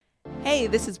Hey,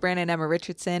 this is Brandon and Emma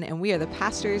Richardson, and we are the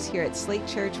pastors here at Slate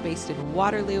Church based in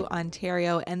Waterloo,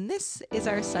 Ontario, and this is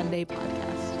our Sunday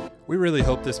podcast. We really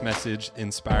hope this message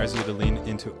inspires you to lean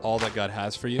into all that God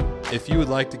has for you. If you would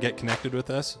like to get connected with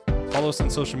us, follow us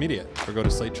on social media or go to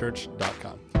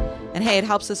slatechurch.com. And hey, it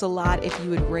helps us a lot if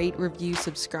you would rate, review,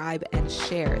 subscribe, and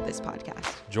share this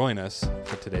podcast. Join us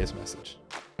for today's message.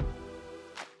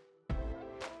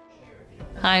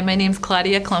 Hi, my name's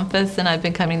Claudia Klumpus, and I've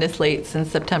been coming to Slate since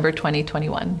September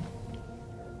 2021.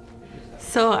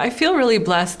 So I feel really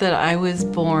blessed that I was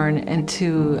born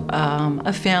into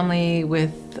a family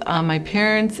with my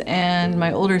parents and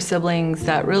my older siblings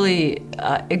that really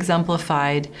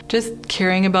exemplified just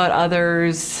caring about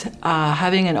others,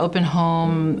 having an open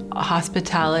home,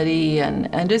 hospitality,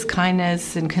 and just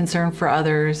kindness and concern for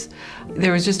others.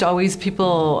 There was just always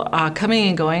people coming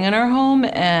and going in our home,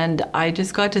 and I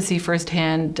just got to see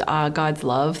firsthand God's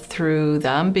love through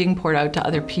them being poured out to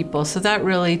other people. So that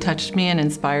really touched me and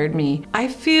inspired me. I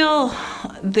feel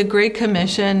the Great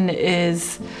Commission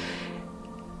is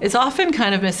often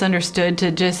kind of misunderstood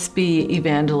to just be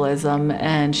evangelism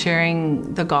and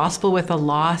sharing the gospel with the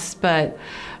lost, but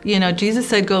you know, Jesus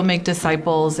said, go make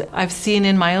disciples. I've seen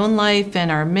in my own life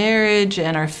and our marriage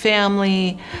and our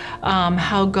family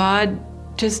how God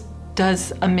just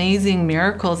does amazing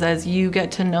miracles as you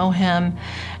get to know him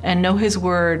and know his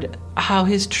word, how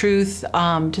his truth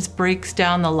just breaks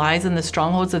down the lies and the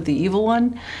strongholds of the evil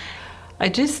one. I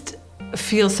just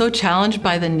feel so challenged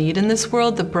by the need in this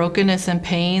world, the brokenness and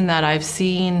pain that I've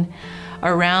seen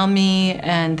around me,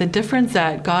 and the difference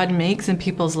that God makes in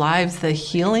people's lives, the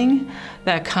healing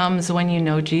that comes when you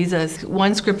know Jesus.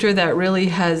 One scripture that really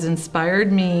has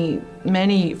inspired me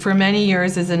for many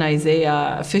years is in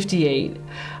Isaiah 58.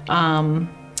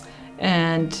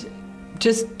 And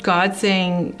just God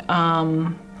saying,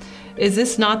 is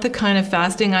this not the kind of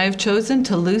fasting I have chosen,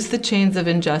 to loose the chains of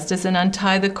injustice and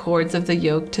untie the cords of the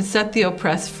yoke, to set the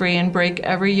oppressed free and break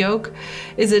every yoke?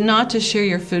 Is it not to share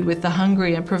your food with the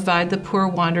hungry and provide the poor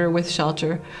wanderer with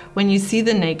shelter? When you see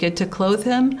the naked, to clothe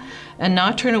him and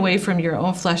not turn away from your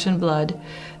own flesh and blood?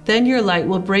 Then your light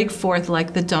will break forth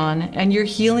like the dawn, and your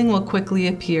healing will quickly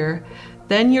appear.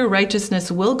 Then your righteousness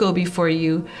will go before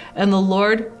you, and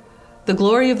the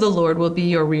glory of the Lord will be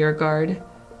your rear guard.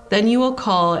 Then you will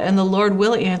call, and the Lord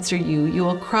will answer you. You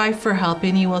will cry for help,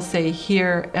 and he will say,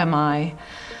 here am I.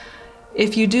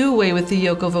 If you do away with the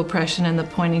yoke of oppression and the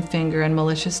pointing finger and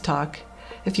malicious talk,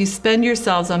 if you spend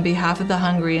yourselves on behalf of the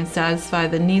hungry and satisfy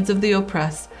the needs of the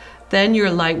oppressed, then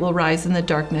your light will rise in the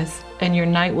darkness, and your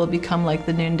night will become like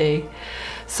the noonday.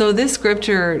 So this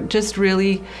scripture just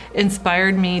really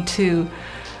inspired me to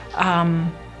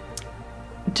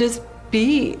just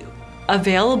be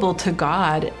available to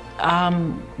God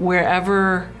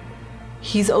wherever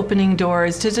he's opening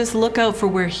doors, to just look out for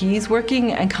where he's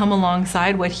working and come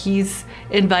alongside what he's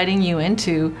inviting you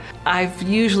into. I've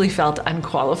usually felt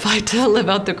unqualified to live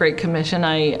out the Great Commission.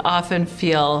 I often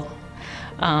feel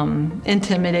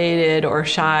intimidated or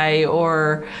shy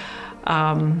or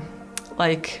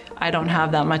like I don't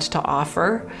have that much to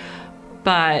offer.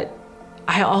 But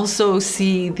I also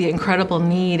see the incredible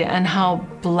need and how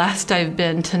blessed I've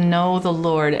been to know the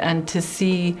Lord and to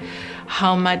see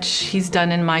how much he's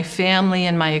done in my family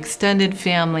and my extended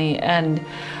family. And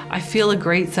I feel a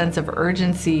great sense of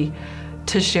urgency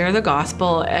to share the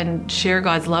gospel and share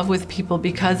God's love with people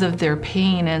because of their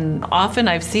pain. And often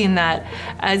I've seen that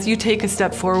as you take a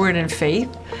step forward in faith,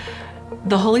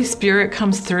 the Holy Spirit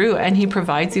comes through and he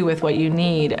provides you with what you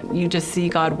need. You just see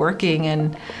God working,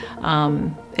 and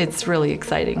it's really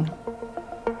exciting.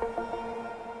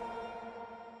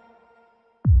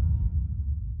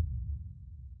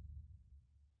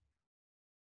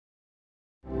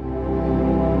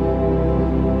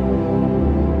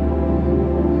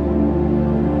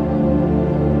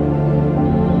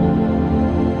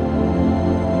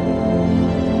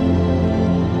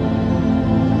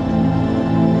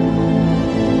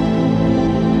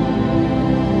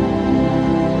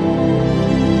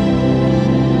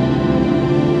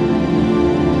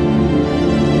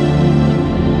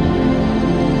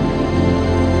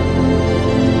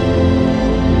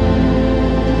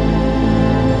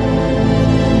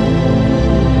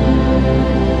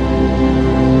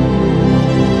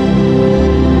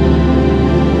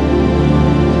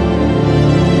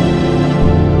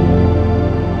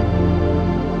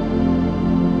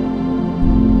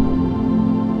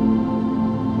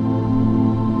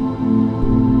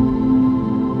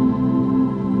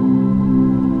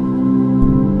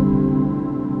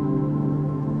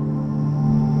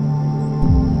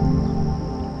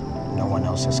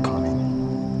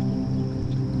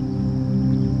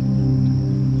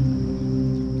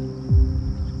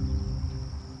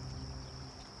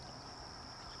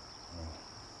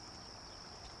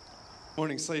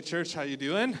 Morning, Slate Church. How you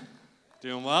doing?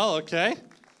 Doing well? Okay.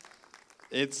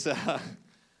 It's we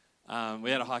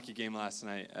had a hockey game last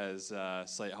night as a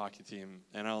Slate hockey team,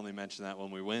 and I only mention that when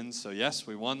we win. So yes,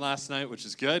 we won last night, which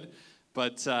is good.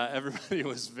 But everybody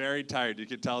was very tired. You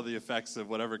could tell the effects of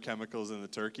whatever chemicals in the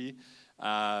turkey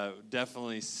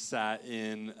definitely sat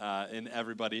in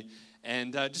everybody.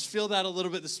 And just feel that a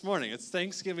little bit this morning. It's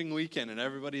Thanksgiving weekend, and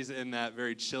everybody's in that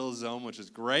very chill zone, which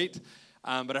is great.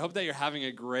 But I hope that you're having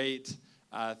a great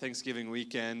Thanksgiving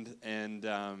weekend, and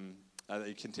that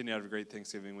you continue to have a great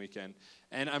Thanksgiving weekend.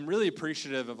 And I'm really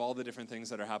appreciative of all the different things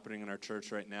that are happening in our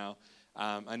church right now.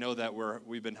 I know that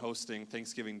we've been hosting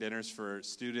Thanksgiving dinners for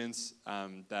students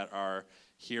that are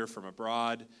here from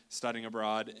abroad, studying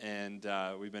abroad, and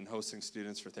we've been hosting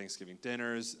students for Thanksgiving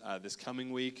dinners. This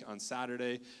coming week on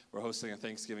Saturday, we're hosting a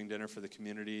Thanksgiving dinner for the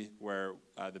community where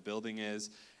the building is.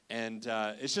 And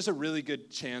it's just a really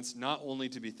good chance not only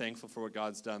to be thankful for what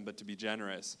God's done, but to be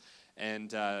generous.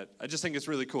 And I just think it's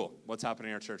really cool what's happening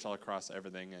in our church all across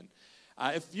everything. And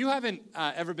if you haven't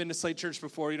ever been to Slate Church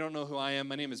before, you don't know who I am.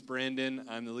 My name is Brandon.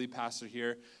 I'm the lead pastor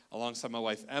here alongside my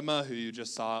wife, Emma, who you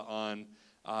just saw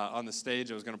on the stage.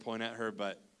 I was going to point at her,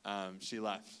 but she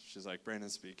left. She's like, Brandon,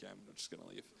 speak. I'm just going to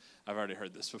leave. I've already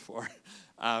heard this before.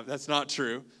 That's not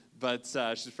true. But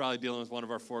she's probably dealing with one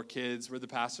of our 4 kids. We're the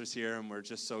pastors here, and we're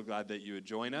just so glad that you would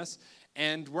join us.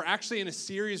 And we're actually in a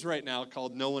series right now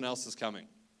called No One Else Is Coming.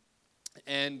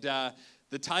 And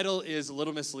the title is a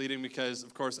little misleading because,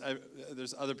 of course,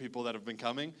 there's other people that have been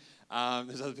coming.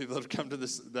 There's other people that have come to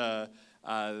the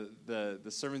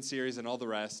sermon series and all the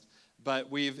rest. But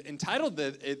we've entitled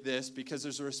this because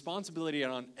there's a responsibility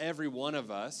on every one of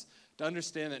us to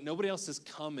understand that nobody else is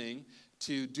coming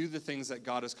to do the things that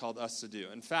God has called us to do.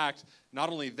 In fact,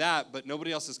 not only that, but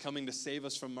nobody else is coming to save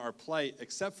us from our plight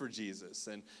except for Jesus.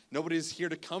 And nobody's here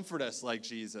to comfort us like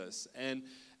Jesus. And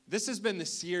this has been the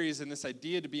series and this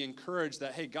idea to be encouraged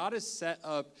that, hey, God has set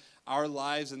up our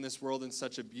lives in this world in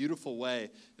such a beautiful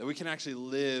way that we can actually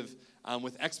live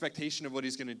with expectation of what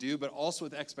he's going to do, but also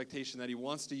with expectation that he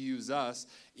wants to use us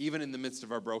even in the midst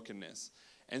of our brokenness.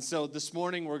 And so this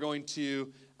morning we're going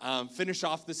to finish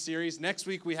off this series. Next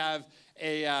week we have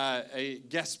a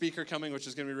guest speaker coming, which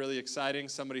is going to be really exciting,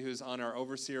 somebody who's on our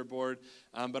overseer board,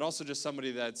 but also just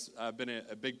somebody that's been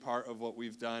a big part of what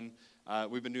we've done.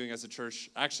 We've been doing as a church.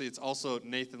 Actually, it's also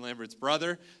Nathan Lambert's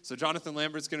brother. So Jonathan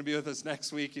Lambert's going to be with us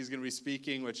next week. He's going to be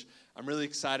speaking, which I'm really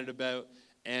excited about.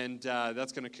 And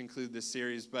that's going to conclude this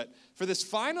series. But for this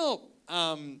final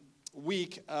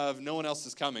week of No One Else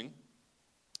Is Coming,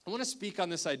 I want to speak on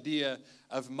this idea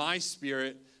of my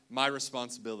spirit, my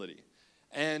responsibility.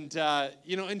 And,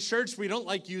 in church, we don't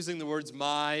like using the words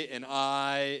my and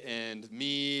I and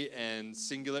me and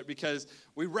singular because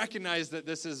we recognize that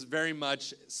this is very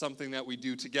much something that we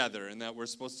do together and that we're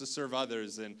supposed to serve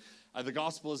others. And the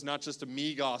gospel is not just a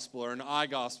me gospel or an I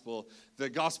gospel. The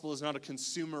gospel is not a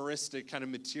consumeristic kind of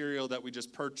material that we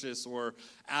just purchase or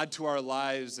add to our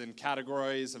lives and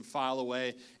categorize and file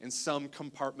away in some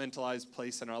compartmentalized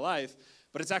place in our life.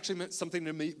 But it's actually meant something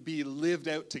to be lived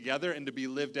out together and to be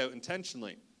lived out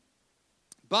intentionally.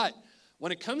 But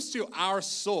when it comes to our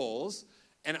souls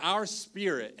and our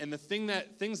spirit and the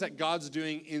things that God's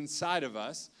doing inside of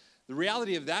us, the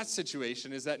reality of that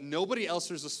situation is that nobody else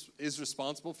is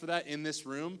responsible for that in this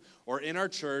room or in our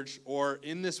church or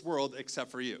in this world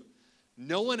except for you.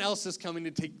 No one else is coming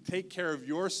to take care of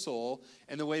your soul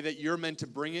in the way that you're meant to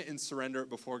bring it and surrender it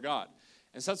before God.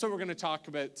 And so that's what we're going to talk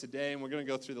about today, and we're going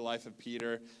to go through the life of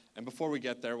Peter. And before we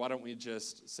get there, why don't we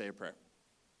just say a prayer?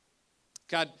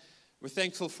 God, we're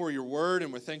thankful for your word,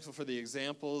 and we're thankful for the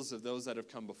examples of those that have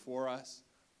come before us.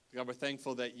 God, we're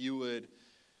thankful that you would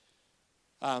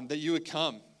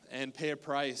come and pay a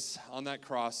price on that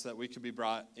cross that we could be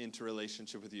brought into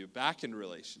relationship with you, back into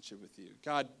relationship with you.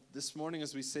 God, this morning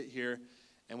as we sit here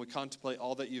and we contemplate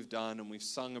all that you've done, and we've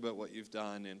sung about what you've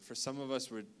done. And for some of us,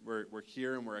 we're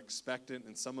here and we're expectant,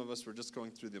 and some of us, we're just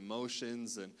going through the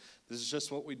emotions, and this is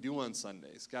just what we do on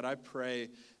Sundays. God, I pray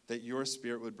that your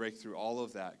spirit would break through all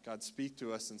of that. God, speak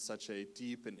to us in such a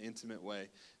deep and intimate way.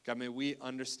 God, may we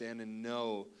understand and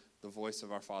know the voice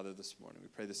of our Father this morning. We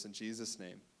pray this in Jesus'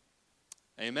 name.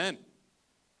 Amen.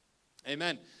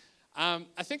 Amen. I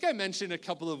think I mentioned a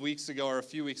couple of weeks ago or a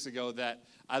few weeks ago that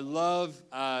I love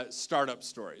startup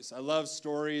stories. I love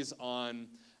stories on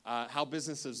how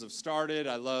businesses have started.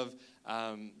 I love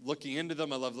looking into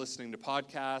them. I love listening to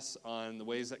podcasts on the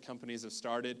ways that companies have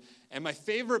started. And my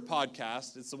favorite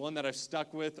podcast, it's the one that I've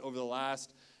stuck with over the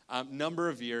last number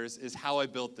of years, is How I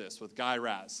Built This with Guy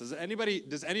Raz. Does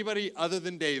anybody other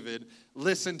than David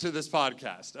listen to this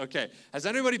podcast? Okay. Has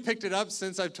anybody picked it up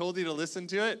since I've told you to listen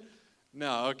to it?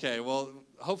 No, okay. Well,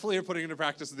 hopefully you're putting into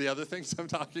practice the other things I'm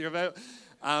talking about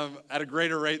at a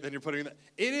greater rate than you're putting in that.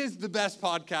 It is the best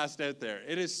podcast out there.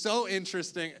 It is so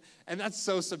interesting, and that's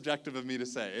so subjective of me to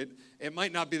say. It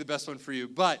might not be the best one for you,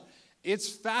 but it's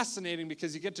fascinating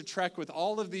because you get to track with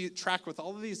all of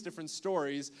these different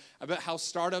stories about how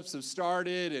startups have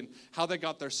started and how they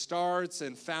got their starts,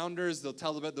 and founders. They'll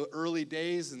tell about the early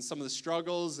days and some of the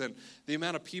struggles and the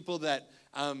amount of people that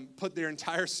put their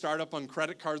entire startup on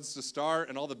credit cards to start,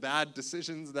 and all the bad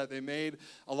decisions that they made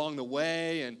along the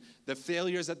way, and the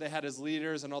failures that they had as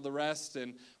leaders and all the rest.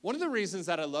 And one of the reasons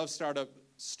that I love startup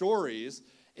stories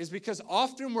is because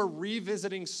often we're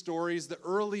revisiting stories, the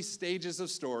early stages of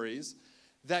stories,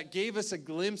 that gave us a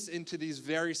glimpse into these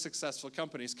very successful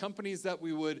companies that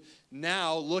we would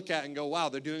now look at and go, wow,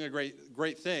 they're doing a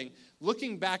great thing.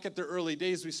 Looking back at their early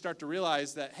days, we start to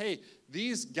realize that, hey,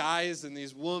 these guys and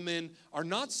these women are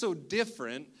not so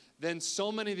different than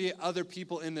so many of the other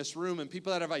people in this room, and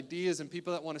people that have ideas and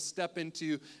people that want to step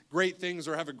into great things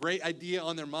or have a great idea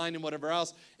on their mind and whatever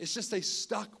else. It's just they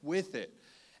stuck with it.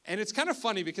 And it's kind of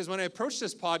funny because when I approached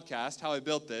this podcast, how I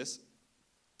built this,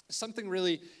 something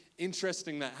really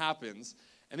interesting that happens.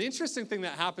 And the interesting thing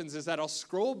that happens is that I'll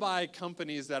scroll by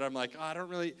companies that I'm like, oh, I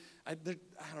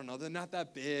don't know, they're not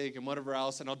that big and whatever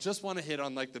else. And I'll just want to hit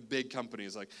on like the big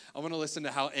companies. Like I want to listen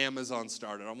to how Amazon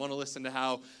started. I want to listen to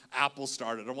how Apple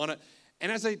started.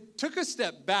 And as I took a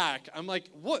step back, I'm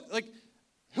like,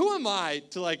 who am I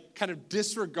to like kind of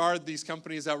disregard these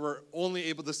companies that were only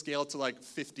able to scale to like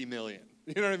 50 million?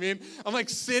 You know what I mean? I'm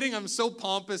like I'm so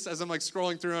pompous as I'm like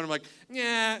scrolling through, and I'm like,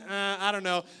 I don't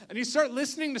know. And you start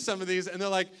listening to some of these, and they're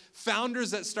like founders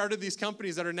that started these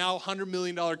companies that are now $100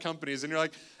 million companies. And you're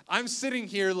like, I'm sitting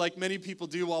here like many people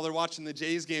do while they're watching the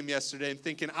Jays game yesterday and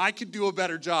thinking, I could do a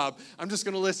better job. I'm just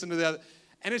going to listen to that.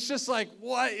 And it's just like,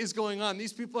 what is going on?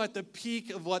 These people are at the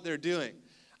peak of what they're doing.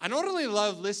 I not only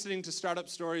love listening to startup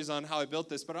stories on how I built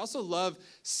this, but I also love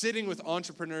sitting with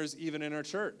entrepreneurs even in our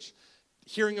church,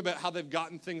 hearing about how they've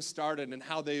gotten things started and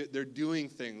how they're doing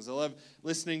things. I love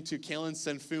listening to Kaylin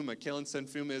Senfuma. Kaylin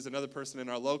Senfuma is another person in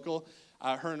our local.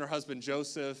 Her and her husband,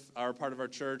 Joseph, are part of our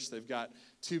church. They've got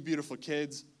 2 beautiful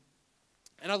kids.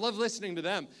 And I love listening to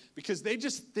them because they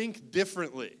just think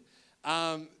differently.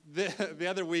 The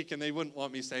other week, and they wouldn't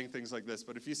want me saying things like this,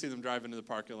 but if you see them drive into the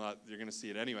parking lot, you're going to see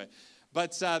it anyway.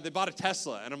 But they bought a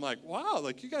Tesla, and I'm like, wow,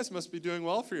 like you guys must be doing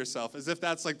well for yourself, as if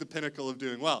that's like the pinnacle of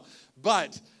doing well.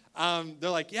 But they're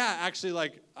like, yeah, actually,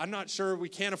 like, I'm not sure we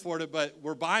can't afford it, but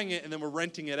we're buying it and then we're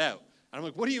renting it out. And I'm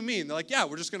like, what do you mean? They're like, yeah,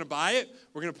 we're just going to buy it,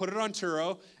 we're going to put it on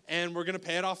Turo, and we're going to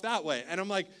pay it off that way. And I'm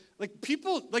like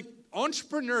people, like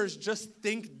entrepreneurs just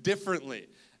think differently.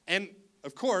 And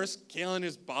of course, Kaylin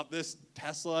has bought this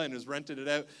Tesla and has rented it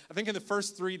out. I think in the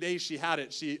first 3 days she had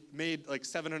it, she made like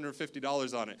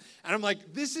 $750 on it. And I'm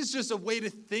like, this is just a way to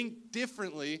think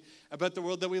differently about the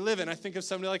world that we live in. I think of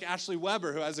somebody like Ashley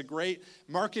Weber, who has a great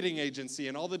marketing agency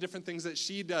and all the different things that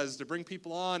she does to bring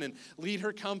people on and lead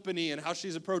her company, and how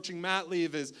she's approaching mat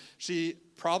leave is she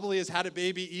probably has had a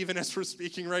baby even as we're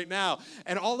speaking right now,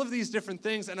 and all of these different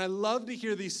things. And I love to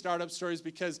hear these startup stories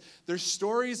because they're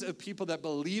stories of people that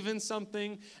believe in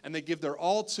something and they give their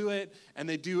all to it and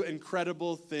they do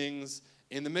incredible things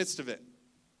in the midst of it.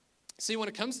 See, when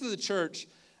it comes to the church,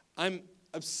 I'm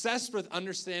obsessed with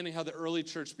understanding how the early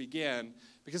church began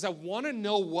because I want to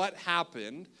know what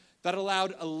happened that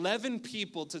allowed 11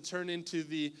 people to turn into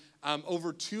the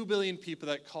over 2 billion people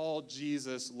that call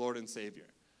Jesus Lord and Savior.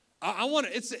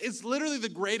 It's literally the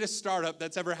greatest startup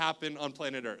that's ever happened on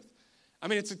planet Earth. I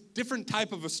mean, it's a different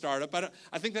type of a startup.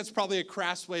 I think that's probably a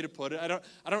crass way to put it.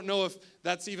 I don't know if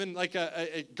that's even like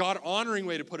a God-honoring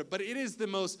way to put it, but it is the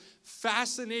most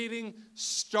fascinating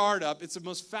startup. It's the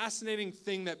most fascinating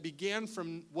thing that began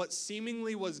from what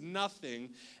seemingly was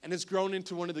nothing and has grown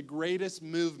into one of the greatest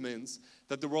movements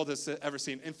that the world has ever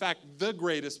seen. In fact, the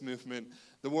greatest movement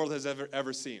the world has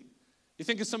ever seen. You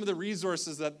think of some of the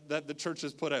resources that the church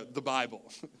has put out, the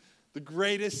Bible, the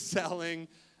greatest selling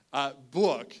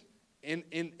book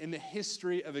in the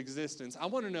history of existence. I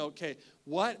want to know, okay,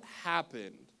 what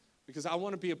happened? Because I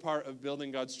want to be a part of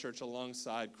building God's church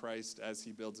alongside Christ as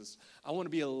he builds his. I want to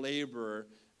be a laborer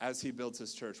as he builds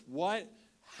his church. What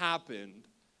happened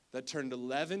that turned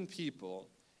 11 people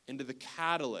into the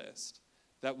catalyst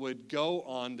that would go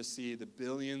on to see the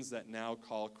billions that now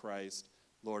call Christ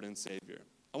Lord and Savior?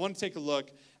 I want to take a look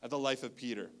at the life of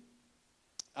Peter.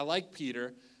 I like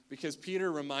Peter because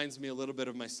Peter reminds me a little bit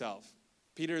of myself.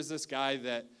 Peter is this guy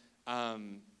that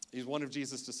he's one of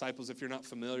Jesus' disciples. If you're not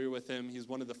familiar with him, he's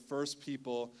one of the first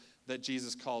people that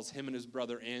Jesus calls, him and his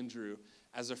brother Andrew,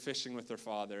 as they're fishing with their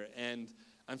father. And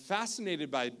I'm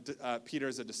fascinated by Peter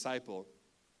as a disciple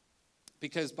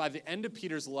because by the end of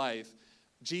Peter's life,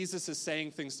 Jesus is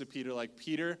saying things to Peter like,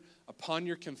 Peter, upon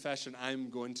your confession, I'm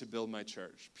going to build my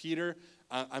church. Peter,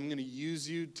 I'm going to use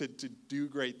you to do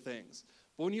great things.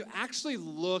 But when you actually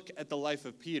look at the life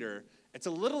of Peter, it's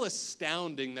a little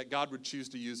astounding that God would choose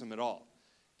to use him at all.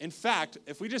 In fact,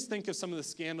 if we just think of some of the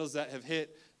scandals that have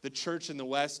hit the church in the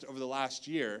West over the last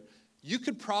year, you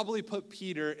could probably put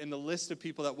Peter in the list of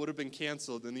people that would have been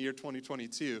canceled in the year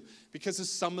 2022 because of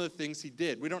some of the things he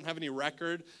did. We don't have any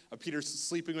record of Peter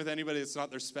sleeping with anybody that's not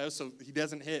their spouse, so he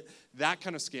doesn't hit that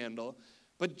kind of scandal.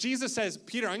 But Jesus says,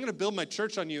 Peter, I'm going to build my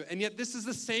church on you. And yet this is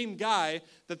the same guy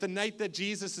that the night that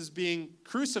Jesus is being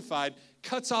crucified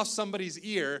cuts off somebody's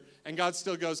ear, and God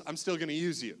still goes, I'm still going to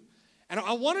use you. And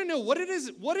I want to know what is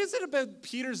it about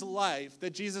Peter's life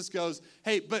that Jesus goes,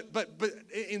 hey, but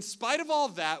in spite of all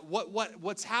that,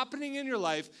 what's happening in your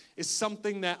life is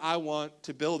something that I want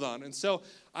to build on. And so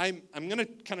I'm going to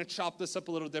kind of chop this up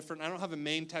a little different. I don't have a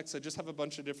main text. I just have a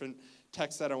bunch of different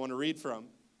texts that I want to read from.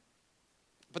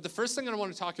 But the first thing I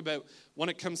want to talk about when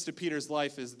it comes to Peter's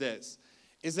life is this,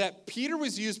 is that Peter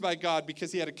was used by God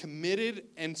because he had a committed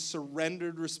and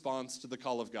surrendered response to the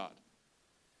call of God.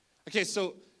 Okay,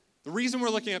 so the reason we're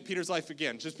looking at Peter's life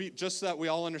again, just so that we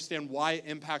all understand why it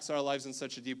impacts our lives in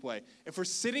such a deep way. If we're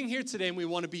sitting here today and we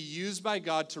want to be used by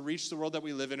God to reach the world that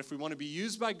we live in, if we want to be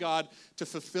used by God to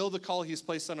fulfill the call he's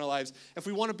placed on our lives, if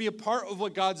we want to be a part of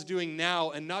what God's doing now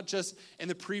and not just in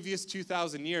the previous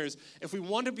 2,000 years, if we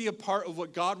want to be a part of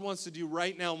what God wants to do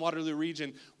right now in Waterloo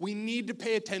region, we need to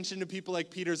pay attention to people like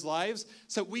Peter's lives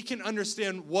so we can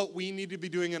understand what we need to be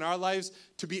doing in our lives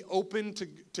to be open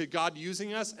to God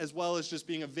using us as well as just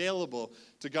being available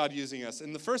to God using us.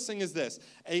 And the first thing is this.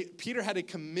 Peter had a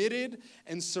committed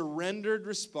and surrendered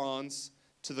response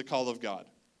to the call of God.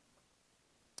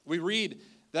 We read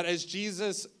that as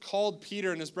Jesus called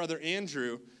Peter and his brother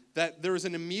Andrew, that there was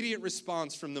an immediate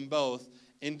response from them both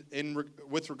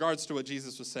with regards to what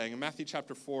Jesus was saying. In Matthew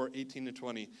chapter 4, 18 to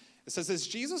 20, it says, as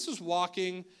Jesus was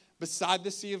walking beside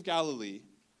the Sea of Galilee,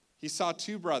 he saw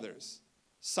two brothers,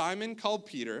 Simon called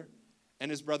Peter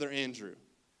and his brother Andrew.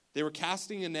 They were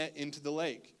casting a net into the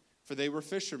lake, for they were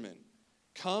fishermen.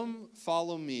 Come,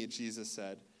 follow me, Jesus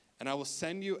said, and I will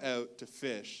send you out to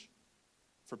fish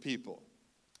for people.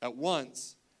 At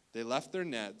once, they left their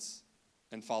nets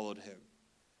and followed him.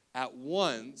 At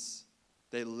once,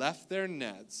 they left their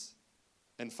nets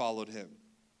and followed him.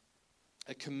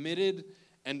 A committed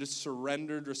and a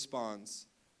surrendered response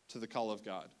to the call of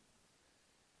God.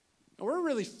 Now, we're a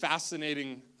really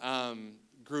fascinating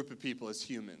group of people as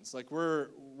humans. Like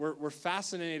we're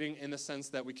fascinating in the sense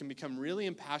that we can become really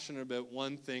impassionate about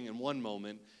one thing in one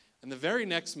moment, and the very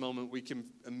next moment we can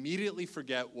immediately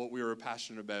forget what we were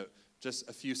passionate about just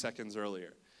a few seconds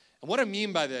earlier. And what I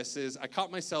mean by this is I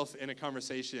caught myself in a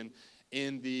conversation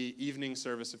in the evening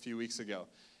service a few weeks ago.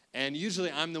 And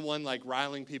usually I'm the one like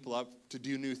riling people up to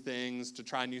do new things, to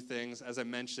try new things. As I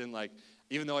mentioned, like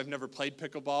even though I've never played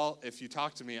pickleball, if you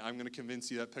talk to me, I'm going to convince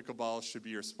you that pickleball should be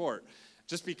your sport.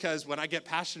 Just because when I get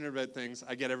passionate about things,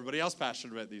 I get everybody else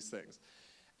passionate about these things.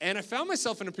 And I found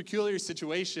myself in a peculiar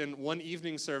situation one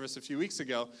evening service a few weeks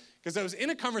ago because I was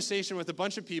in a conversation with a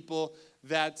bunch of people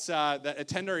that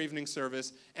attend our evening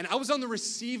service, and I was on the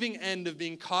receiving end of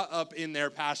being caught up in their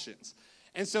passions.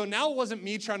 And so now it wasn't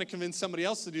me trying to convince somebody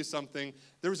else to do something.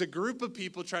 There was a group of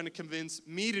people trying to convince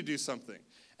me to do something.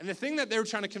 And the thing that they were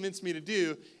trying to convince me to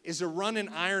do is to run an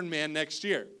Ironman next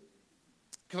year.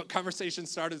 Conversation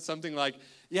started something like,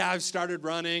 yeah, I've started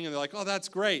running. And they're like, oh, that's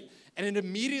great. And it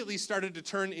immediately started to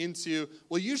turn into,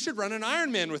 well, you should run an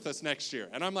Ironman with us next year.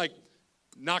 And I'm like,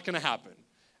 not going to happen.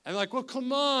 And they're like, well,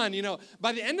 come on. You know,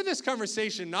 by the end of this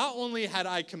conversation, not only had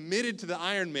I committed to the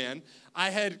Ironman, I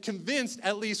had convinced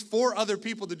at least 4 other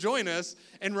people to join us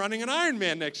in running an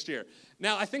Ironman next year.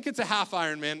 Now, I think it's a half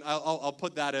Ironman. I'll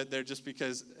put that out there just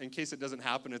because in case it doesn't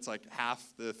happen, it's like half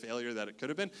the failure that it could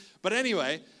have been. But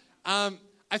anyway,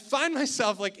 I find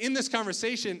myself like in this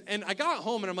conversation, and I got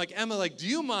home and I'm like, Emma, like, do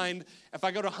you mind if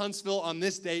I go to Huntsville on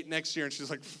this date next year? And she's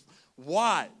like,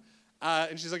 why?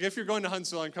 And she's like, if you're going to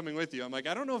Huntsville, I'm coming with you. I'm like,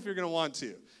 I don't know if you're going to want to.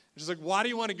 And she's like, why do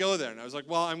you want to go there? And I was like,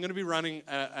 well, I'm going to be running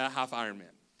a half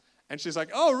Ironman. And she's like,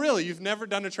 oh, really? You've never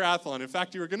done a triathlon. In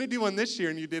fact, you were going to do one this year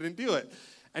and you didn't do it.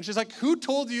 And she's like, who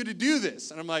told you to do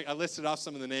this? And I'm like, I listed off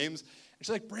some of the names. And she's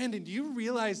like, Brandon, do you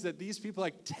realize that these people are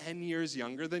like 10 years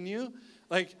younger than you?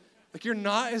 Like you're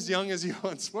not as young as you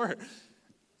once were. And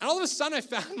all of a sudden I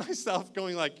found myself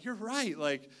going like, you're right.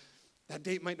 Like that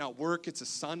date might not work. It's a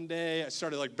Sunday. I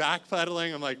started like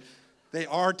backpedaling. I'm like, they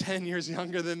are 10 years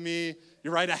younger than me.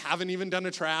 You're right. I haven't even done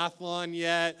a triathlon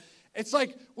yet. It's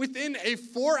like within a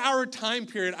 4-hour time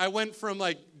period, I went from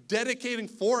like dedicating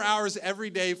 4 hours every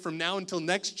day from now until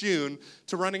next June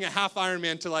to running a half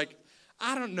Ironman to like,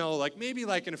 I don't know, like maybe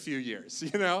like in a few years,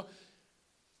 you know?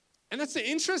 And that's the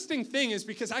interesting thing is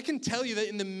because I can tell you that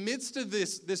in the midst of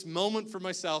this moment for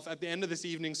myself at the end of this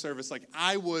evening service, like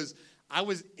I was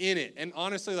in it. And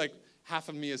honestly, like half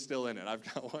of me is still in it. I've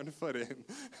got 1 foot in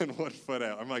and 1 foot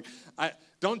out. I'm like,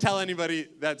 don't tell anybody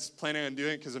that's planning on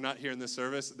doing it because they're not here in this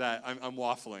service that I'm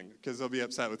waffling because they'll be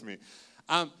upset with me.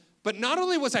 But not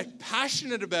only was I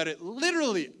passionate about it,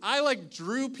 literally, I like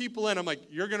drew people in. I'm like,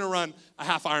 you're going to run a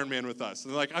half Ironman with us.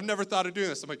 And they're like, I've never thought of doing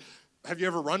this. I'm like, have you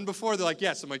ever run before? They're like,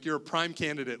 yes. I'm like, you're a prime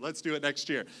candidate. Let's do it next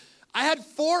year. I had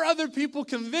 4 other people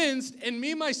convinced, and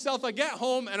me, myself, I get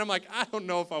home, and I'm like, I don't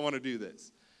know if I want to do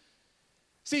this.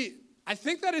 See, I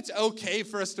think that it's okay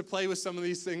for us to play with some of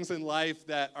these things in life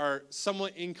that are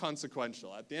somewhat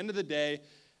inconsequential. At the end of the day,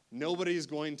 nobody's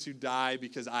going to die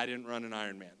because I didn't run an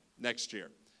Ironman next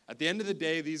year. At the end of the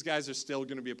day, these guys are still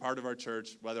going to be a part of our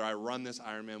church, whether I run this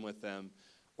Ironman with them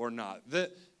or not. The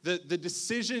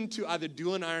decision to either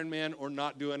do an Ironman or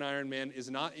not do an Ironman is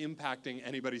not impacting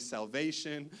anybody's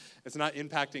salvation. It's not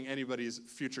impacting anybody's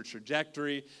future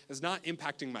trajectory. It's not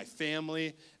impacting my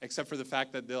family, except for the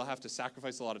fact that they'll have to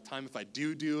sacrifice a lot of time if I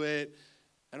do it,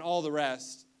 and all the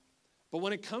rest. But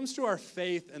when it comes to our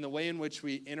faith and the way in which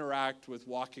we interact with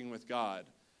walking with God,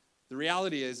 the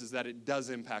reality is that it does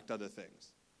impact other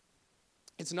things.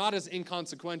 It's not as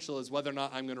inconsequential as whether or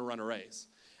not I'm going to run a race.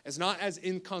 It's not as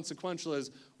inconsequential as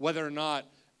whether or not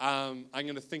I'm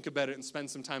going to think about it and spend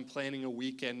some time planning a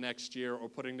weekend next year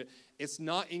or it's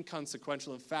not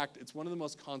inconsequential. In fact, it's one of the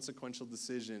most consequential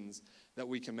decisions that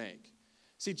we can make.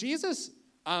 See, Jesus,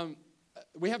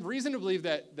 we have reason to believe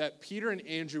that Peter and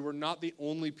Andrew were not the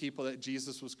only people that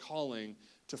Jesus was calling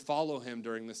to follow him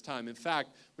during this time. In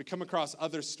fact, we come across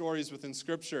other stories within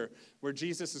Scripture where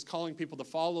Jesus is calling people to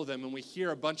follow them, and we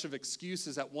hear a bunch of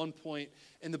excuses at one point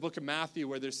in the book of Matthew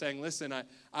where they're saying, listen,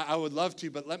 I would love to,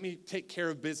 but let me take care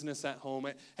of business at home.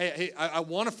 I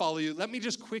want to follow you. Let me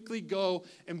just quickly go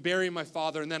and bury my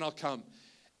father, and then I'll come.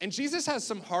 And Jesus has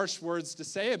some harsh words to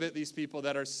say about these people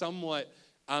that are somewhat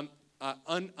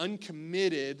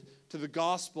uncommitted to the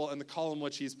gospel and the call in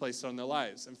which he's placed on their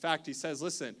lives. In fact, he says,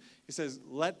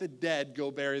 let the dead go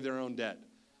bury their own dead.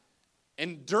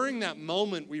 And during that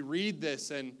moment, we read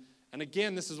this, and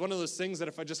again, this is one of those things that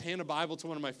if I just hand a Bible to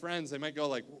one of my friends, they might go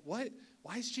like, what?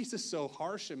 Why is Jesus so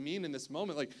harsh and mean in this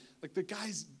moment? Like the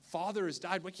guy's father has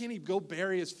died. Why can't he go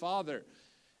bury his father?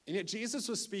 And yet Jesus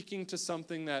was speaking to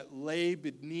something that lay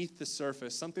beneath the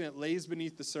surface, something that lays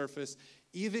beneath the surface,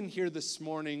 even here this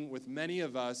morning with many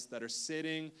of us that are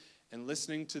sitting and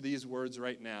listening to these words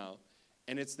right now.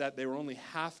 And it's that they were only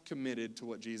half committed to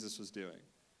what Jesus was doing.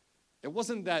 It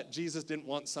wasn't that Jesus didn't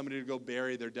want somebody to go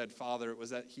bury their dead father. It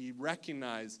was that he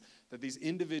recognized that these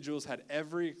individuals had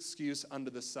every excuse under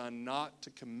the sun not to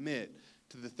commit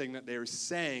to the thing that they were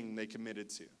saying they committed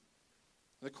to.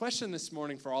 The question this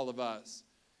morning for all of us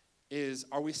is,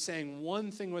 are we saying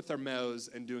one thing with our mouths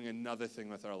and doing another thing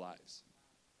with our lives?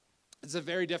 It's a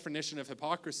very definition of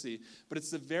hypocrisy, but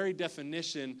it's the very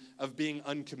definition of being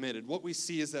uncommitted. What we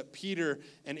see is that Peter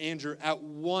and Andrew at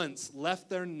once left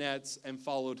their nets and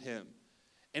followed him.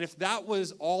 And if that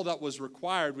was all that was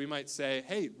required, we might say,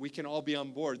 hey, we can all be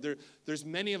on board. There's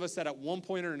many of us that at one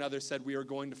point or another said we are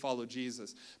going to follow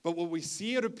Jesus. But what we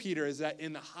see out of Peter is that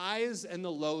in the highs and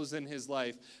the lows in his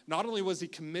life, not only was he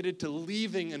committed to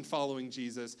leaving and following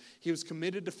Jesus, he was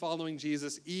committed to following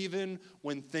Jesus even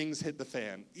when things hit the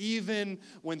fan, even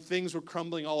when things were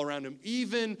crumbling all around him,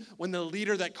 even when the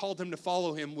leader that called him to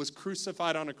follow him was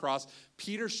crucified on a cross.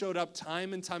 Peter showed up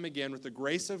time and time again with the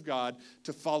grace of God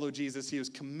to follow Jesus. He was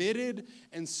committed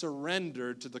and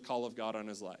surrendered to the call of God on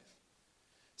his life.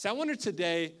 So I wonder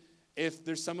today if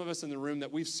there's some of us in the room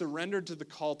that we've surrendered to the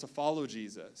call to follow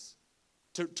Jesus,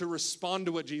 to respond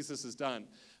to what Jesus has done.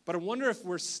 But I wonder if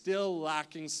we're still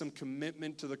lacking some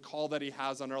commitment to the call that he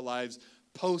has on our lives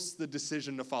post the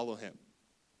decision to follow him.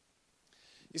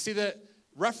 You see, the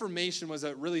Reformation was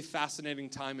a really fascinating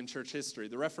time in church history.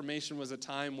 The Reformation was a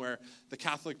time where the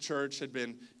Catholic Church had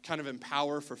been kind of in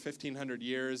power for 1,500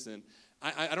 years, and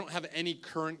I don't have any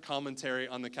current commentary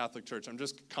on the Catholic Church. I'm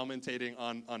just commentating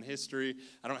on history.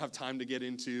 I don't have time to get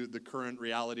into the current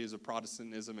realities of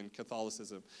Protestantism and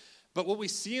Catholicism. But what we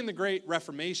see in the Great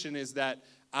Reformation is that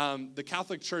the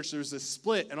Catholic Church, there was a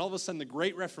split, and all of a sudden the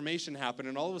Great Reformation happened,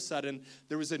 and all of a sudden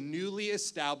there was a newly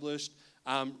established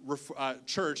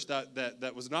church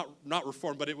that was not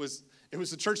reformed, but it was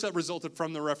a church that resulted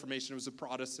from the Reformation. It was a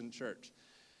Protestant church.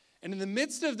 And in the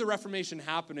midst of the Reformation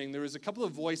happening, there was a couple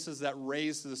of voices that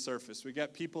raised to the surface. We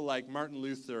got people like Martin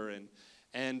Luther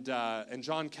and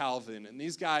John Calvin. And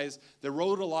these guys, they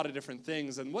wrote a lot of different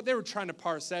things. And what they were trying to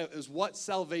parse out is what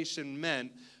salvation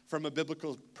meant from a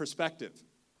biblical perspective.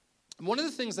 And one of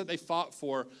the things that they fought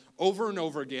for over and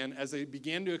over again as they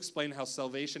began to explain how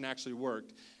salvation actually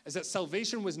worked is that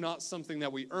salvation was not something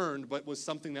that we earned, but was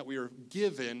something that we were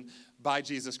given by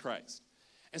Jesus Christ.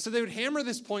 And so they would hammer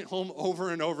this point home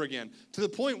over and over again, to the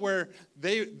point where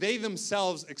they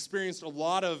themselves experienced a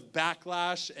lot of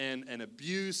backlash and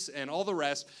abuse and all the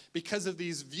rest because of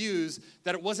these views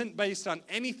that it wasn't based on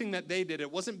anything that they did.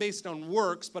 It wasn't based on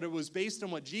works, but it was based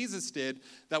on what Jesus did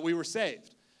that we were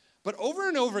saved. But over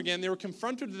and over again, they were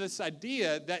confronted with this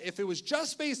idea that if it was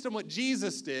just based on what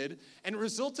Jesus did and it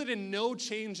resulted in no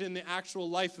change in the actual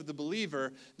life of the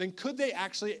believer, then could they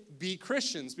actually be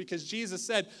Christians? Because Jesus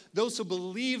said, those who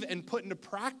believe and put into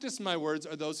practice my words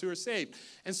are those who are saved.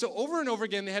 And so over and over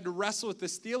again, they had to wrestle with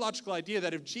this theological idea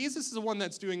that if Jesus is the one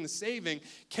that's doing the saving,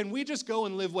 can we just go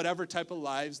and live whatever type of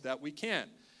lives that we can?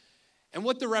 And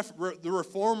what the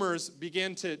reformers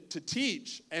began to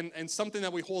teach, and something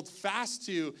that we hold fast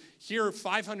to here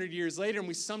 500 years later, and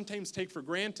we sometimes take for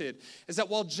granted, is that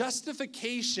while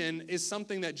justification is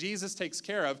something that Jesus takes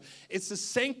care of, it's the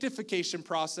sanctification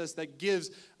process that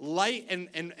gives light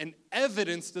and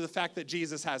evidence to the fact that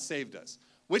Jesus has saved us.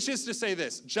 Which is to say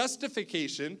this: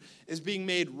 justification is being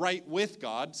made right with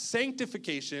God.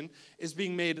 Sanctification is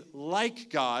being made like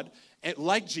God, and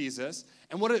like Jesus.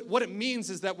 And what it means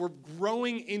is that we're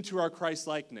growing into our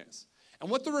Christ-likeness. And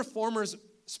what the reformers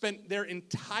spent their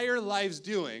entire lives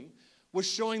doing was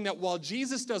showing that while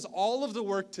Jesus does all of the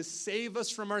work to save us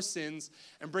from our sins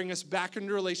and bring us back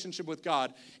into relationship with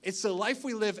God, it's the life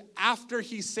we live after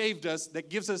he saved us that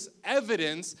gives us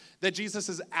evidence that Jesus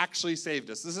has actually saved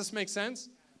us. Does this make sense?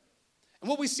 And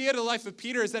what we see out of the life of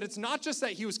Peter is that it's not just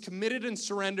that he was committed and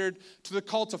surrendered to the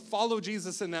call to follow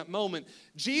Jesus in that moment.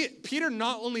 Peter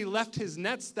not only left his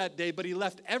nets that day, but he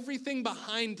left everything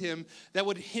behind him that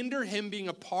would hinder him being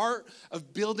a part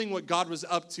of building what God was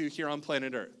up to here on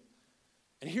planet Earth.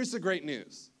 And here's the great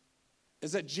news,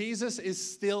 is that Jesus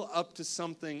is still up to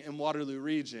something in Waterloo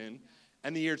region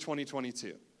in the year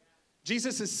 2022.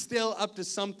 Jesus is still up to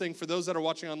something, for those that are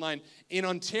watching online, in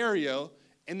Ontario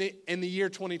in the year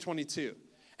 2022.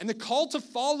 And the call to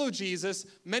follow Jesus,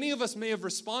 many of us may have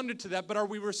responded to that, but are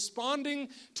we responding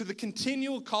to the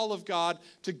continual call of God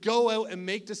to go out and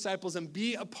make disciples and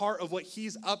be a part of what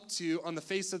he's up to on the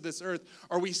face of this earth?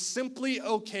 Are we simply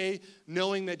okay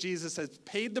knowing that Jesus has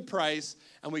paid the price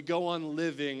and we go on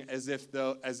living as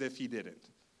if he didn't?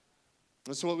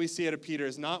 And so what we see out of Peter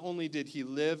is not only did he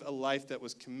live a life that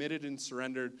was committed and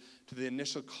surrendered to the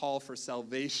initial call for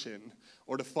salvation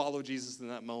or to follow Jesus in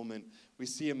that moment, we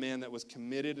see a man that was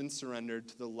committed and surrendered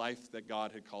to the life that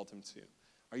God had called him to.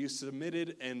 Are you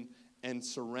committed and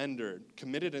surrendered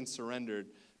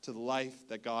to the life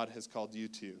that God has called you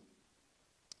to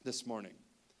this morning?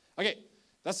 Okay,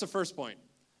 that's the first point.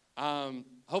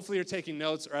 Hopefully you're taking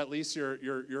notes, or at least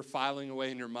you're filing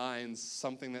away in your minds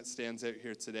something that stands out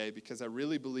here today, because I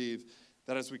really believe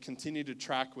that as we continue to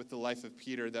track with the life of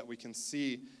Peter, that we can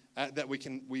see that we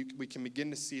can begin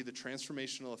to see the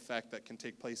transformational effect that can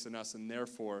take place in us, and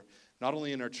therefore not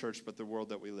only in our church but the world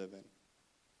that we live in.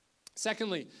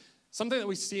 Secondly, something that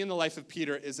we see in the life of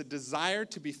Peter is a desire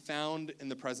to be found in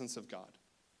the presence of God.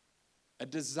 A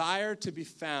desire to be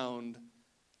found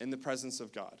in the presence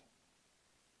of God.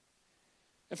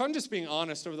 If I'm just being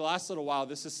honest, over the last little while,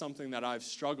 this is something that I've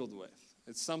struggled with.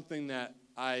 It's something that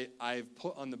I've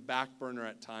put on the back burner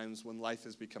at times when life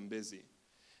has become busy.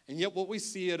 And yet what we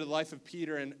see out of the life of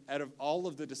Peter and out of all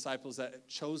of the disciples that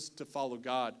chose to follow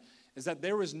God is that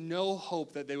there was no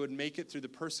hope that they would make it through the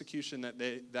persecution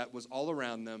that was all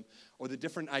around them, or the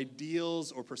different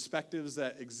ideals or perspectives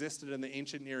that existed in the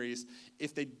ancient Near East,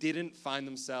 if they didn't find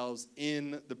themselves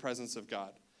in the presence of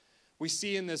God. We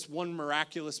see in this one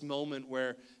miraculous moment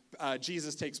where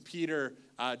Jesus takes Peter,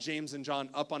 James, and John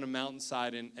up on a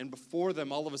mountainside, and before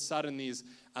them, all of a sudden, these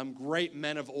great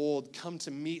men of old come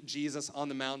to meet Jesus on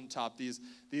the mountaintop, these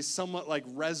somewhat like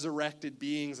resurrected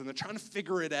beings, and they're trying to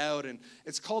figure it out, and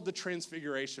it's called the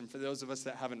Transfiguration for those of us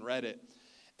that haven't read it.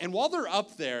 And while they're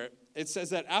up there, it says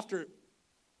that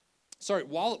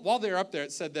while they're up there,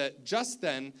 it said that just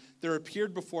then there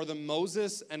appeared before them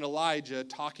Moses and Elijah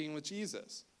talking with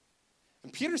Jesus.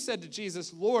 And Peter said to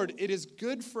Jesus, "Lord, it is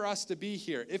good for us to be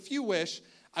here. If you wish,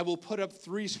 I will put up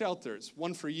 3 shelters,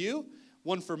 one for you,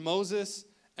 one for Moses,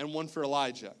 and one for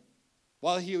Elijah."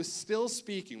 While Peter was still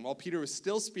speaking,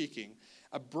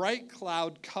 a bright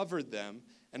cloud covered them,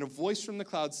 And a voice from the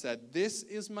cloud said, "This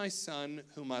is my son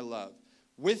whom I love.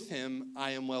 With him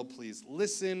I am well pleased.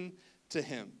 Listen to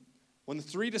him." When the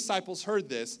 3 disciples heard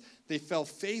this, they fell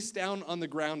face down on the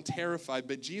ground, terrified.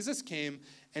 But Jesus came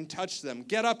and touched them.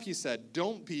 "Get up," he said.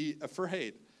 "Don't be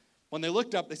afraid." When they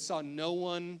looked up, they saw no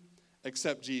one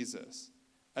except Jesus.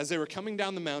 As they were coming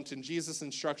down the mountain, Jesus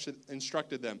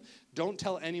instructed them, "Don't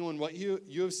tell anyone what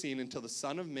you have seen until the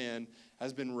Son of Man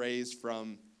has been raised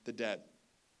from the dead."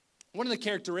 One of the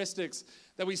characteristics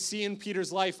that we see in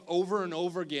Peter's life over and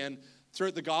over again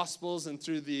throughout the Gospels and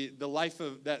through the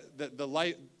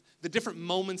different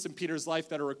moments in Peter's life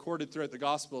that are recorded throughout the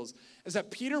Gospels is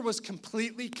that Peter was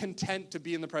completely content to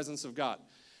be in the presence of God.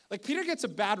 Like, Peter gets a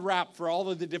bad rap for all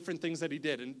of the different things that he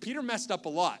did. And Peter messed up a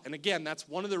lot. And again, that's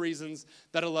one of the reasons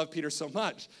that I love Peter so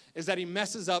much, is that he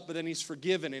messes up, but then he's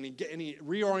forgiven, and he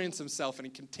reorients himself, and he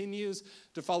continues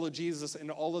to follow Jesus in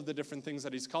all of the different things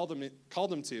that he's called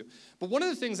him to. But one of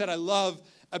the things that I love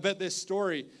about this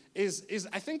story is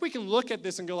I think we can look at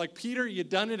this and go like, Peter, you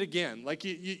done it again. Like,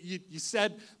 you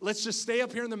said, let's just stay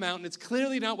up here in the mountain. It's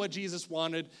clearly not what Jesus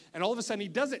wanted. And all of a sudden he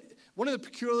does it. One of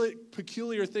the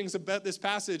peculiar things about this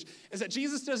passage is that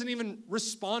Jesus doesn't even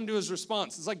respond to his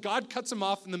response. It's like God cuts him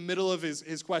off in the middle of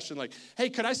his question. Like, hey,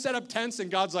 could I set up tents? And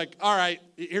God's like, all right,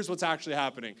 here's what's actually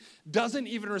happening. Doesn't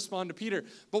even respond to Peter.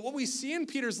 But what we see in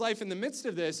Peter's life in the midst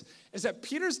of this is that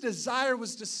Peter's desire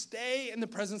was to stay in the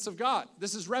presence of God.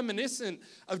 This is reminiscent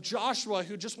of Joshua,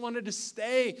 who just wanted to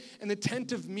stay in the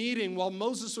tent of meeting while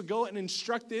Moses would go and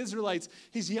instruct the Israelites.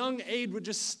 His young aide would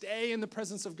just stay in the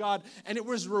presence of God. And it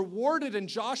was rewarded, and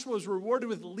Joshua was rewarded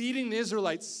with leading the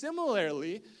Israelites.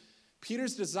 Similarly,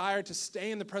 Peter's desire to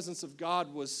stay in the presence of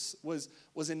God was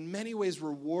in many ways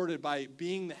rewarded by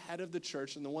being the head of the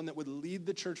church and the one that would lead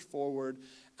the church forward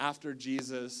after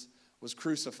Jesus was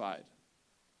crucified.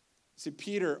 See,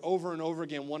 Peter over and over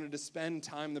again wanted to spend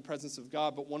time in the presence of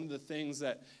God, but one of the things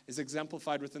that is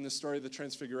exemplified within the story of the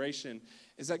Transfiguration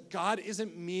is that God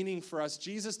isn't meaning for us,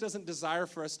 Jesus doesn't desire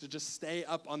for us to just stay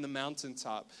up on the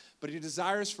mountaintop, but he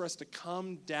desires for us to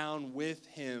come down with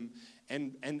him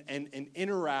and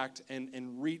interact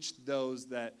and reach those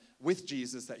that with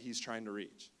Jesus that he's trying to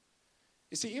reach.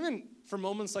 You see, even for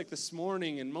moments like this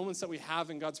morning and moments that we have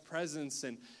in God's presence,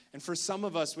 and for some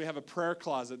of us, we have a prayer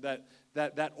closet,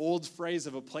 that old phrase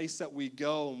of a place that we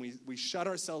go and we shut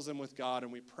ourselves in with God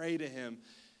and we pray to him.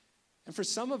 And for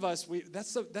some of us,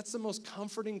 that's the most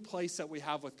comforting place that we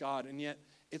have with God, and yet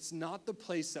it's not the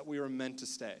place that we were meant to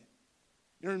stay.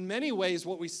 You know, in many ways,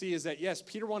 what we see is that, yes,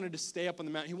 Peter wanted to stay up on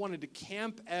the mountain. He wanted to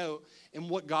camp out in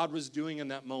what God was doing in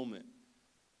that moment.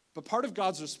 But part of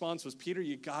God's response was, Peter,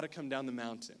 you got to come down the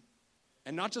mountain.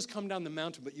 And not just come down the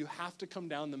mountain, but you have to come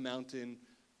down the mountain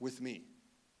with me.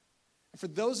 And for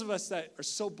those of us that are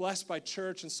so blessed by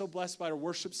church and so blessed by a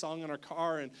worship song in our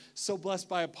car and so blessed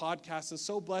by a podcast and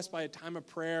so blessed by a time of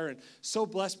prayer and so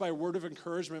blessed by a word of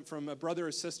encouragement from a brother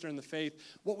or sister in the faith,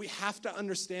 what we have to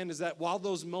understand is that while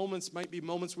those moments might be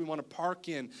moments we want to park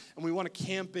in and we want to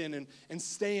camp in and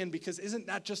stay in, because isn't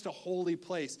that just a holy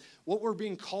place? What we're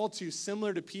being called to,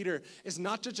 similar to Peter, is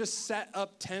not to just set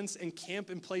up tents and camp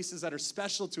in places that are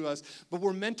special to us, but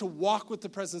we're meant to walk with the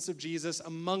presence of Jesus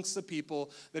amongst the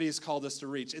people that he has called us to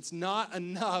reach. It's not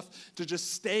enough to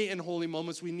just stay in holy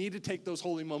moments. We need to take those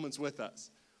holy moments with us.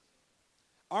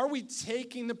 Are we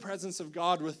taking the presence of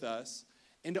God with us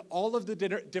into all of the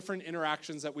different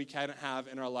interactions that we can have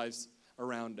in our lives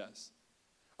around us?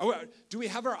 Do we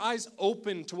have our eyes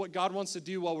open to what God wants to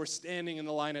do while we're standing in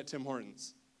the line at Tim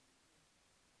Hortons?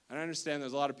 And I understand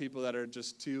there's a lot of people that are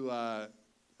just too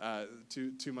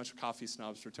much coffee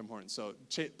snobs for Tim Hortons. So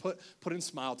put in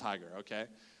Smile Tiger, okay?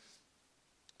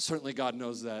 Certainly God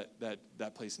knows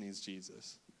that place needs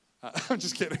Jesus. I'm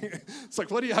just kidding. It's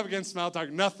like, what do you have against Smile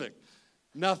Tiger?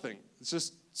 Nothing. It's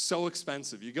just so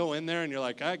expensive. You go in there and you're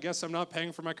like, I guess I'm not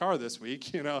paying for my car this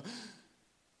week, you know.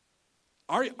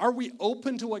 Are we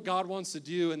open to what God wants to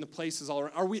do in the places all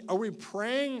around? Are we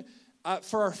praying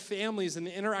for our families and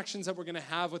the interactions that we're going to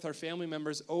have with our family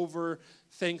members over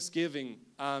Thanksgiving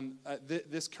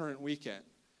this current weekend?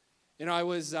 You know, I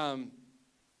was...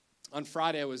 On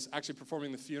Friday, I was actually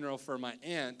performing the funeral for my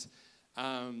aunt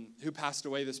who passed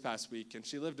away this past week, and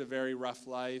she lived a very rough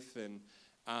life, and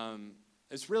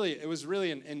it was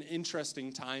really an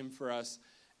interesting time for us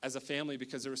as a family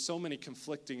because there were so many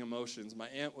conflicting emotions. My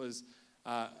aunt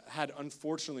had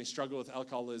unfortunately struggled with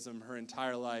alcoholism her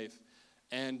entire life,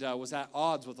 and was at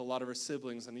odds with a lot of her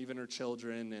siblings and even her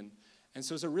children, and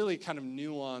so it was a really kind of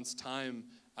nuanced time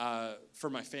for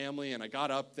my family, and I got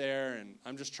up there, and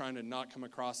I'm just trying to not come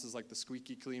across as like the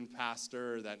squeaky clean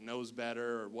pastor that knows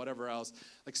better or whatever else.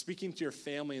 Like speaking to your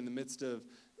family in the midst of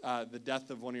the death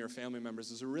of one of your family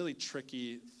members is a really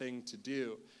tricky thing to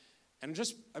do. And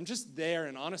I'm just there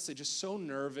and honestly just so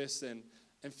nervous and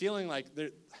feeling like,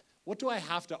 what do I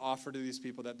have to offer to these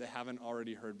people that they haven't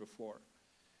already heard before?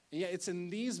 And yet it's in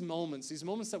these moments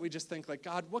that we just think like,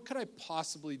 God, what could I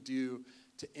possibly do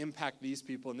to impact these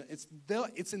people? And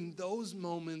it's in those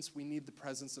moments we need the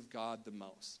presence of God the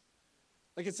most.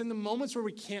 Like it's in the moments where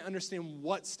we can't understand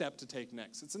what step to take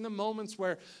next. It's in the moments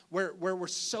where we're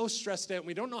so stressed out and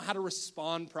we don't know how to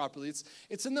respond properly.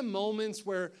 It's in the moments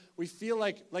where we feel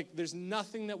like there's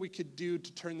nothing that we could do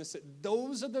to turn this.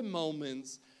 Those are the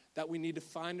moments that we need to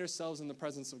find ourselves in the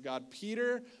presence of God.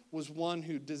 Peter was one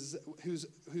who's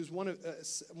one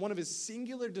of his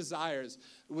singular desires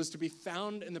was to be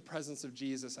found in the presence of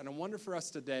Jesus. And I wonder for us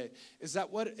today, is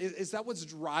that what's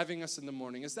driving us in the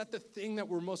morning? Is that the thing that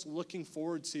we're most looking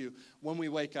forward to when we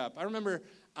wake up? I remember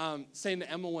saying to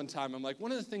Emma one time, I'm like,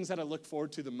 one of the things that I look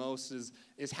forward to the most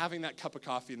is having that cup of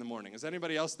coffee in the morning. Is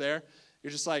anybody else there?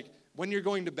 You're just like, when you're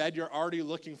going to bed, you're already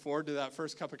looking forward to that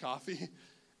first cup of coffee.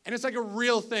 And it's like a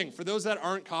real thing. For those that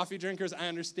aren't coffee drinkers, I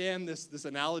understand this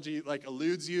analogy like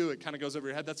eludes you. It kind of goes over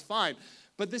your head. That's fine.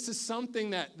 But this is something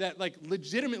that like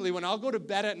legitimately, when I'll go to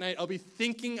bed at night, I'll be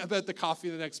thinking about the coffee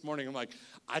the next morning. I'm like,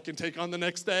 I can take on the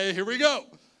next day. Here we go.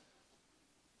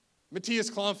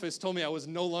 Matthias Klomfus told me I was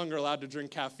no longer allowed to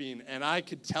drink caffeine. And I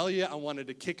could tell you I wanted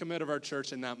to kick him out of our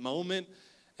church in that moment.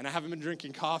 And I haven't been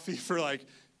drinking coffee for like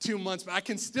 2 months. But I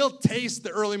can still taste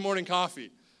the early morning coffee.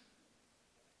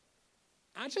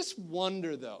 I just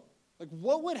wonder, though, like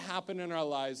what would happen in our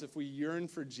lives if we yearn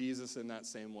for Jesus in that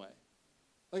same way?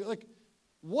 Like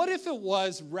what if it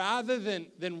was rather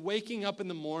than waking up in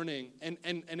the morning and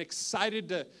excited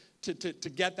to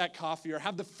get that coffee or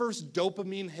have the first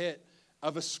dopamine hit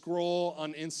of a scroll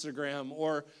on Instagram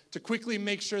or to quickly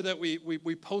make sure that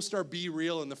we post our Be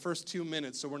Real in the first 2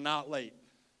 minutes so we're not late?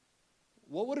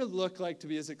 What would it look like to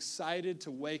be as excited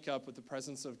to wake up with the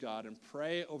presence of God and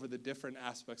pray over the different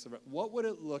aspects of it? What would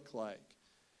it look like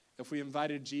if we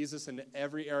invited Jesus into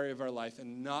every area of our life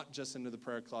and not just into the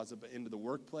prayer closet, but into the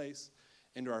workplace,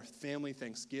 into our family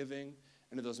Thanksgiving,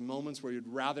 into those moments where you'd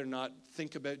rather not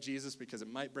think about Jesus because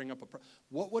it might bring up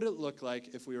what would it look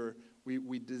like if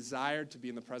we desired to be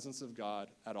in the presence of God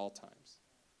at all times?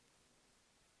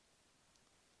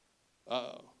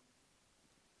 Uh-oh.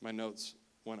 My notes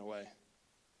went away.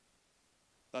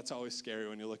 That's always scary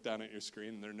when you look down at your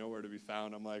screen and they're nowhere to be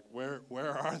found. I'm like, where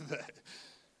are they?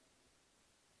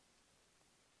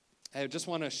 I just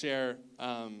want to share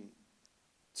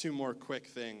 2 more quick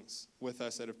things with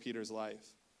us out of Peter's life.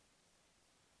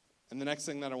 And the next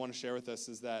thing that I want to share with us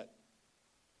is that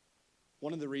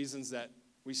one of the reasons that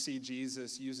we see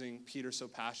Jesus using Peter so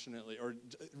passionately, or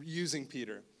using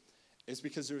Peter, is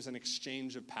because there was an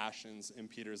exchange of passions in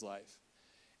Peter's life.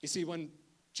 You see, when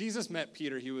Jesus met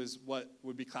Peter, he was what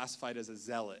would be classified as a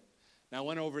zealot. Now, I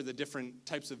went over the different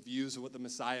types of views of what the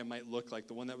Messiah might look like,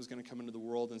 the one that was going to come into the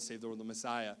world and save the world, the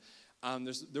Messiah.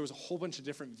 There was a whole bunch of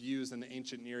different views in the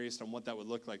ancient Near East on what that would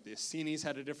look like. The Essenes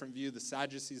had a different view, the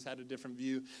Sadducees had a different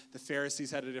view, the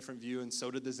Pharisees had a different view, and so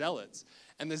did the Zealots.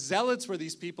 And the Zealots were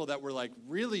these people that were like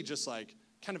really just like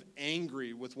kind of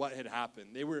angry with what had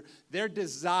happened. Their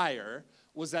desire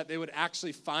was that they would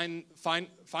actually find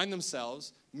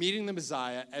themselves meeting the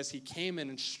Messiah as he came in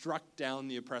and struck down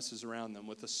the oppressors around them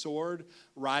with a sword,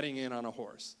 riding in on a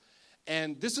horse.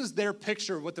 And this was their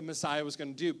picture of what the Messiah was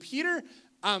going to do. Peter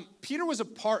was a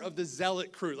part of the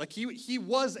zealot crew. Like he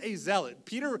was a zealot.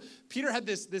 Peter had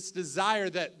this desire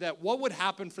that what would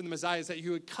happen for the Messiah is that he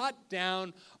would cut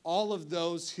down all of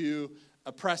those who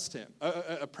oppressed him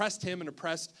and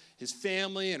oppressed his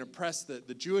family and oppressed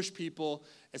the Jewish people.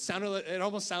 It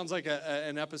almost sounds like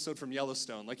an episode from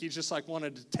Yellowstone. Like he just like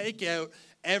wanted to take out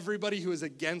everybody who was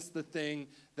against the thing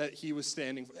that he was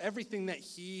standing for, everything that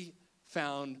he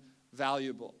found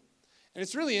valuable. And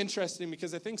it's really interesting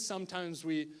because I think sometimes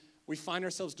we find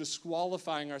ourselves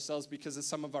disqualifying ourselves because of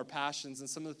some of our passions and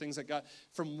some of the things that God,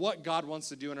 from what God wants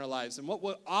to do in our lives. And what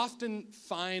we'll often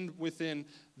find within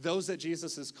those that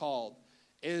Jesus has called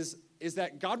is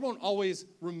that God won't always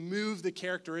remove the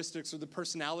characteristics or the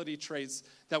personality traits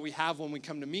that we have when we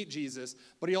come to meet Jesus,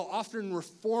 but he'll often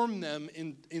reform them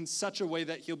in such a way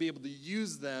that he'll be able to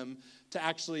use them to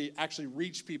actually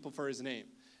reach people for his name.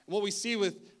 And what we see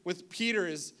with Peter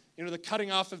is, the cutting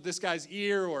off of this guy's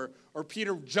ear, or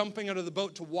Peter jumping out of the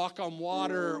boat to walk on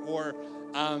water, or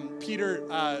Peter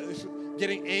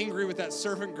getting angry with that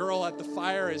servant girl at the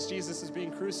fire as Jesus is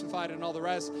being crucified and all the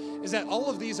rest, is that all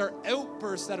of these are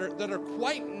outbursts that are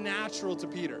quite natural to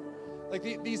Peter.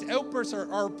 Like these outbursts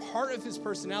are part of his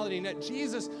personality, and that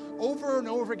Jesus over and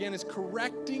over again is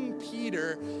correcting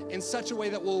Peter in such a way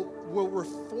that will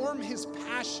reform his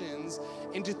passions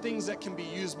into things that can be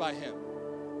used by him.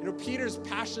 You know, Peter's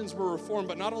passions were reformed,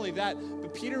 but not only that,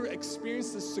 but Peter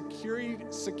experienced the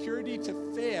security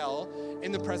to fail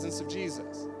in the presence of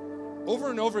Jesus.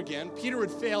 Over and over again, Peter would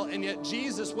fail, and yet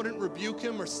Jesus wouldn't rebuke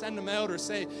him or send him out or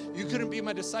say, you couldn't be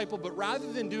my disciple. But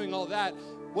rather than doing all that,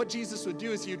 what Jesus would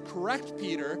do is he would correct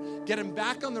Peter, get him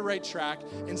back on the right track,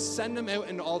 and send him out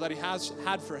into all that he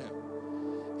had for him.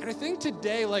 And I think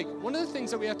today, like, one of the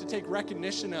things that we have to take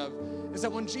recognition of is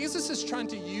that when Jesus is trying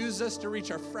to use us to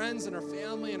reach our friends and our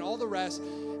family and all the rest,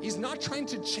 he's not trying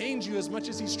to change you as much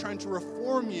as he's trying to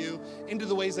reform you into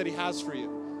the ways that he has for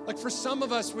you. Like for some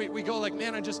of us, we go like,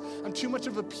 man, I'm too much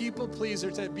of a people pleaser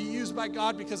to be used by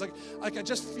God because like I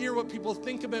just fear what people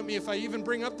think about me if I even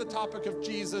bring up the topic of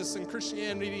Jesus and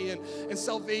Christianity and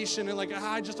salvation, and like,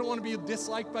 I just don't want to be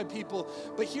disliked by people.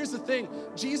 But here's the thing,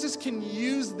 Jesus can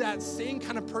use that same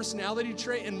kind of personality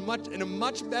trait in a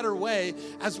much better way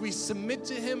as we submit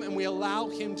to him and we allow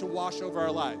him to wash over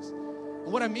our lives.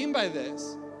 And what I mean by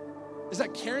this is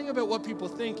that caring about what people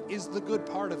think is the good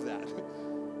part of that.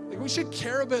 Like, we should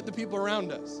care about the people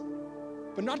around us,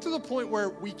 but not to the point where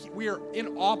we are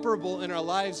inoperable in our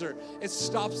lives or it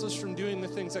stops us from doing the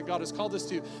things that God has called us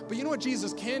to. But you know what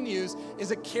Jesus can use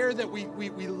is a care that we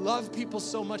love people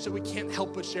so much that we can't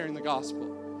help but sharing the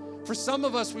gospel. For some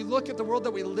of us, we look at the world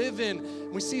that we live in,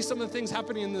 and we see some of the things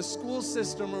happening in the school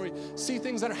system, or we see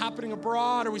things that are happening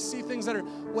abroad, or we see things that are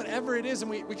whatever it is, and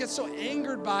we get so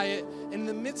angered by it. And in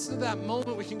the midst of that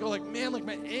moment, we can go like, man, like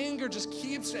my anger just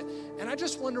keeps it. And I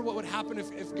just wonder what would happen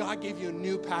if God gave you a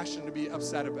new passion to be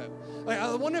upset about. Like,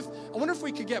 I wonder if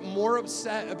we could get more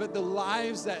upset about the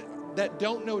lives that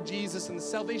don't know Jesus and the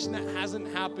salvation that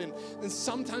hasn't happened than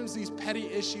sometimes these petty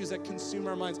issues that consume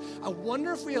our minds. I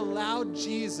wonder if we allowed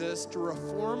Jesus to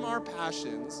reform our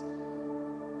passions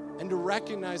and to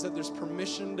recognize that there's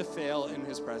permission to fail in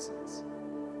his presence.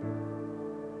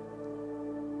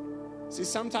 See,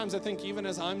 sometimes I think even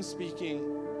as I'm speaking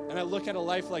and I look at a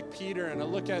life like Peter and I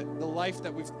look at the life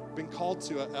that we've been called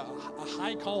to, a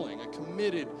high calling, a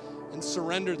committed and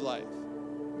surrendered life,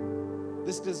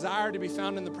 this desire to be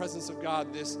found in the presence of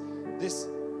God, this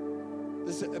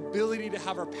ability to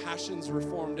have our passions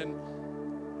reformed. And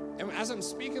as I'm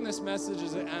speaking this message,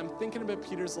 as I'm thinking about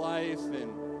Peter's life,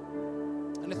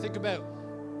 and I think about,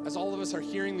 as all of us are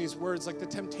hearing these words, like the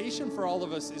temptation for all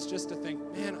of us is just to think,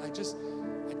 man, I just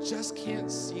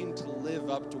can't seem to live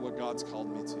up to what God's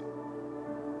called me to.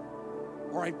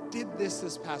 Or I did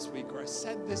this past week, or I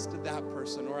said this to that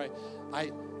person, or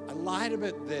I lied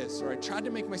about this, or I tried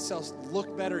to make myself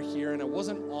look better here, and I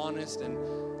wasn't honest, and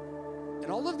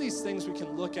all of these things we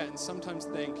can look at and sometimes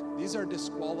think, these are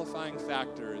disqualifying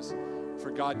factors for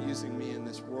God using me in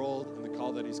this world and the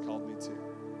call that he's called me to.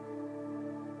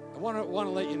 I want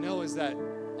to let you know is that,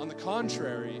 on the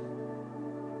contrary,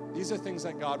 these are things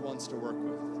that God wants to work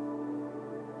with.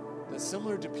 That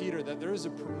similar to Peter, that there is a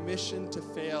permission to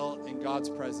fail in God's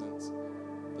presence,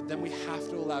 but then we have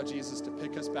to allow Jesus to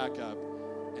pick us back up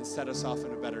and set us off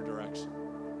in a better direction.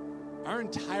 Our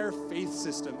entire faith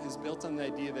system is built on the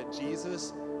idea that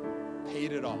Jesus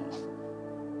paid it all,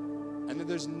 and that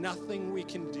there's nothing we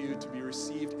can do to be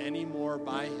received any more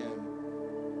by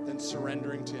him than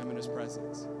surrendering to him in his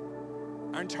presence.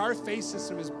 Our entire faith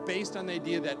system is based on the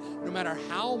idea that no matter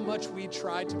how much we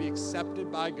try to be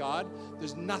accepted by God,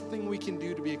 there's nothing we can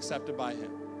do to be accepted by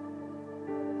him.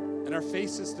 And our faith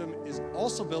system is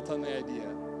also built on the idea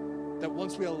that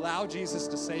once we allow Jesus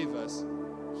to save us,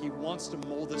 he wants to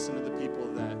mold us into the people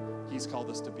that he's called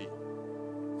us to be.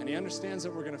 And he understands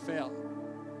that we're going to fail.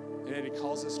 And yet he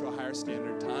calls us to a higher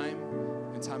standard time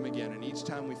and time again. And each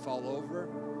time we fall over,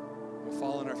 we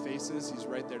fall on our faces, he's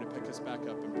right there to pick us back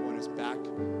up and point us back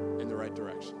in the right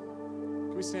direction.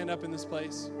 Can we stand up in this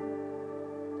place?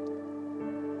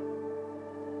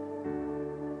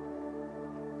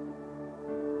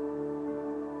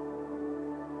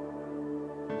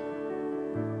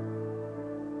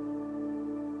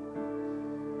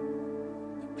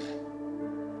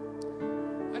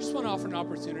 Offer an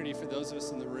opportunity for those of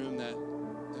us in the room that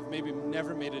have maybe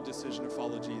never made a decision to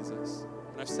follow Jesus.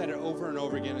 And I've said it over and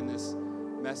over again in this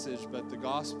message, but the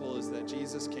gospel is that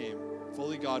Jesus came,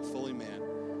 fully God, fully man,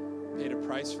 paid a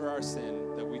price for our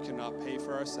sin that we cannot pay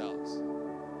for ourselves.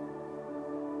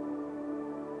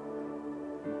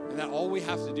 And that all we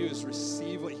have to do is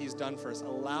receive what he's done for us,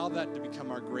 allow that to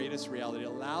become our greatest reality,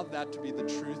 allow that to be the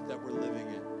truth that we're living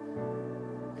in.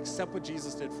 Accept what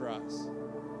Jesus did for us.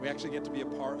 We actually get to be a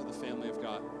part of the family of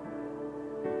God.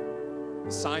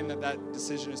 The sign that that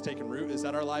decision has taken root is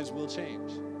that our lives will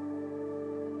change.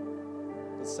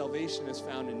 But salvation is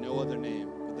found in no other name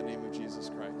but the name of Jesus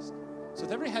Christ. So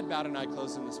with every head bowed and eye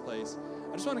closed in this place,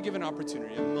 I just want to give an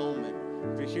opportunity, a moment.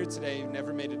 If you're here today, you've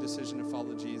never made a decision to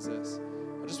follow Jesus,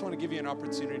 I just want to give you an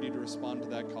opportunity to respond to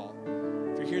that call.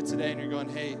 If you're here today and you're going,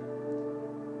 hey,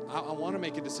 I want to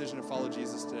make a decision to follow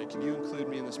Jesus today, can you include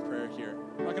me in this prayer here?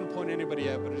 I'm not going to point anybody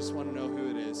out, but I just want to know who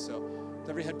it is. So with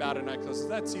every head bowed and eye closed, if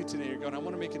that's you today, you're going, I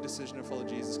want to make a decision to follow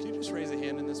Jesus, can you just raise a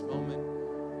hand in this moment,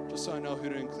 just so I know who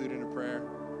to include in a prayer?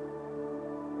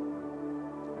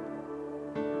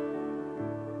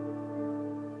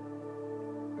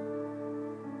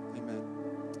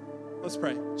 Let's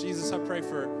pray. Jesus, I pray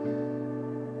for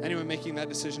anyone making that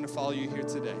decision to follow you here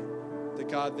today, that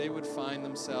God, they would find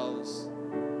themselves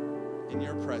in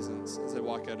your presence as they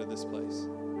walk out of this place.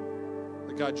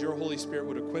 That God, your Holy Spirit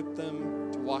would equip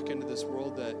them to walk into this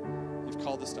world that you've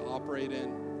called us to operate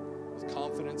in with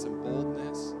confidence and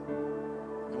boldness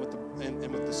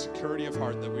and with the security of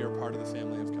heart that we are part of the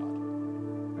family of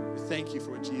God. We thank you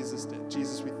for what Jesus did.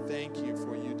 Jesus, we thank you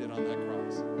for what you did on that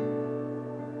cross.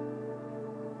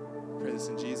 Pray this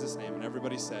in Jesus' name. And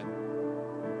everybody said,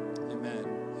 amen,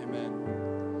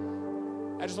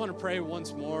 amen. I just want to pray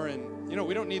once more. And,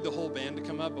 we don't need the whole band to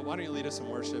come up, but why don't you lead us in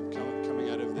worship coming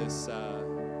out of this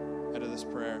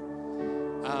prayer.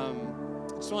 I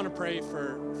just want to pray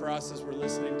for us as we're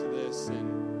listening to this.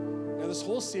 And this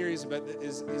whole series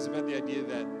is about the idea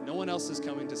that no one else is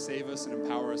coming to save us and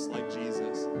empower us like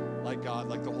Jesus, like God,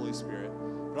 like the Holy Spirit.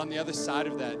 But on the other side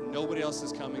of that, nobody else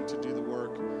is coming to do the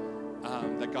work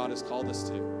that God has called us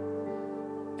to.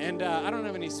 And I don't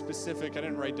have I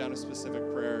didn't write down a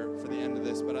specific prayer for the end of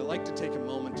this, but I'd like to take a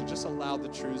moment to just allow the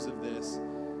truths of this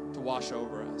to wash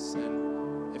over us.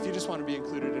 And if you just want to be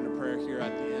included in a prayer here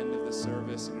at the end of the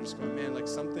service, and you're just going, man, like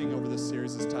something over this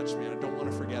series has touched me, and I don't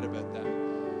want to forget about that.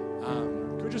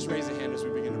 Can we just raise a hand as we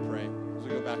begin to pray, as we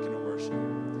go back into worship?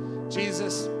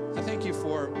 Jesus, I thank you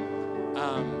for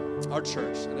our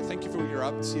church, and I thank you for what you're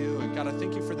up to, and God, I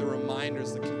thank you for the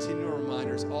reminders, the continual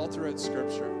reminders all throughout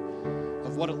Scripture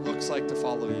of what it looks like to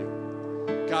follow you.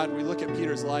 God, we look at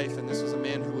Peter's life, and this was a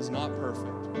man who was not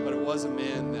perfect, but it was a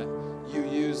man that you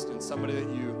used, and somebody that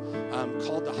you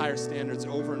called to higher standards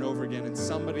over and over again, and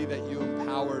somebody that you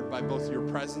empowered by both your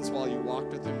presence while you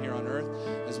walked with him here on earth,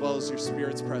 as well as your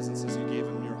Spirit's presence as you gave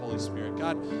him your Holy Spirit.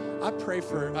 God, I pray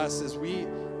for us as we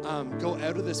go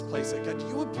out of this place, that God,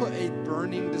 you would put a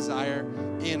burning desire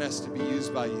in us to be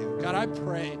used by you. God, I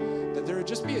pray that there would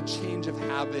just be a change of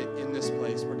habit in this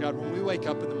place, where God, when we wake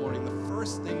up in the morning, the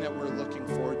first thing that we're looking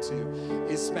forward to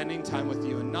is spending time with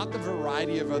you, and not the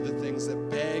variety of other things that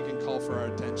beg and call for our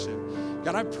attention.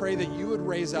 God, I pray that you would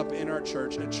raise up in our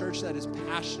church a church that is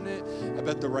passionate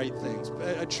about the right things,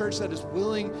 a church that is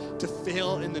willing to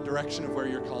fail in the direction of where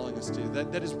you're calling us to,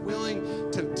 that is willing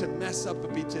to mess up,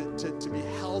 but to be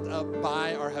held up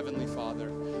by our Heavenly Father.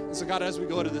 And so God, as we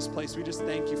go out of this place, we just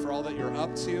thank you for all that you're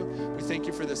up to. We thank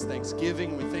you for this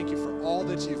Thanksgiving. We thank you for all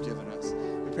that you've given us.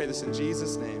 We pray this in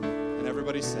Jesus' name. And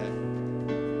everybody say,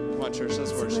 come on, church,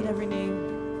 let's worship. Every name.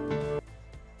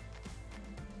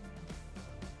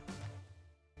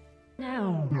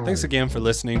 Thanks again for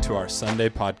listening to our Sunday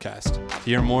podcast. To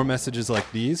hear more messages like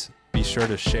these, be sure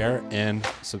to share and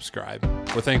subscribe.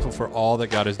 We're thankful for all that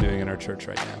God is doing in our church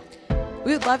right now.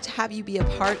 We would love to have you be a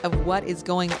part of what is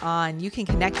going on. You can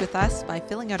connect with us by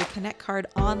filling out a Connect card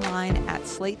online at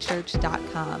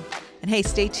slatechurch.com. And hey,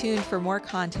 stay tuned for more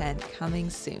content coming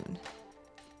soon.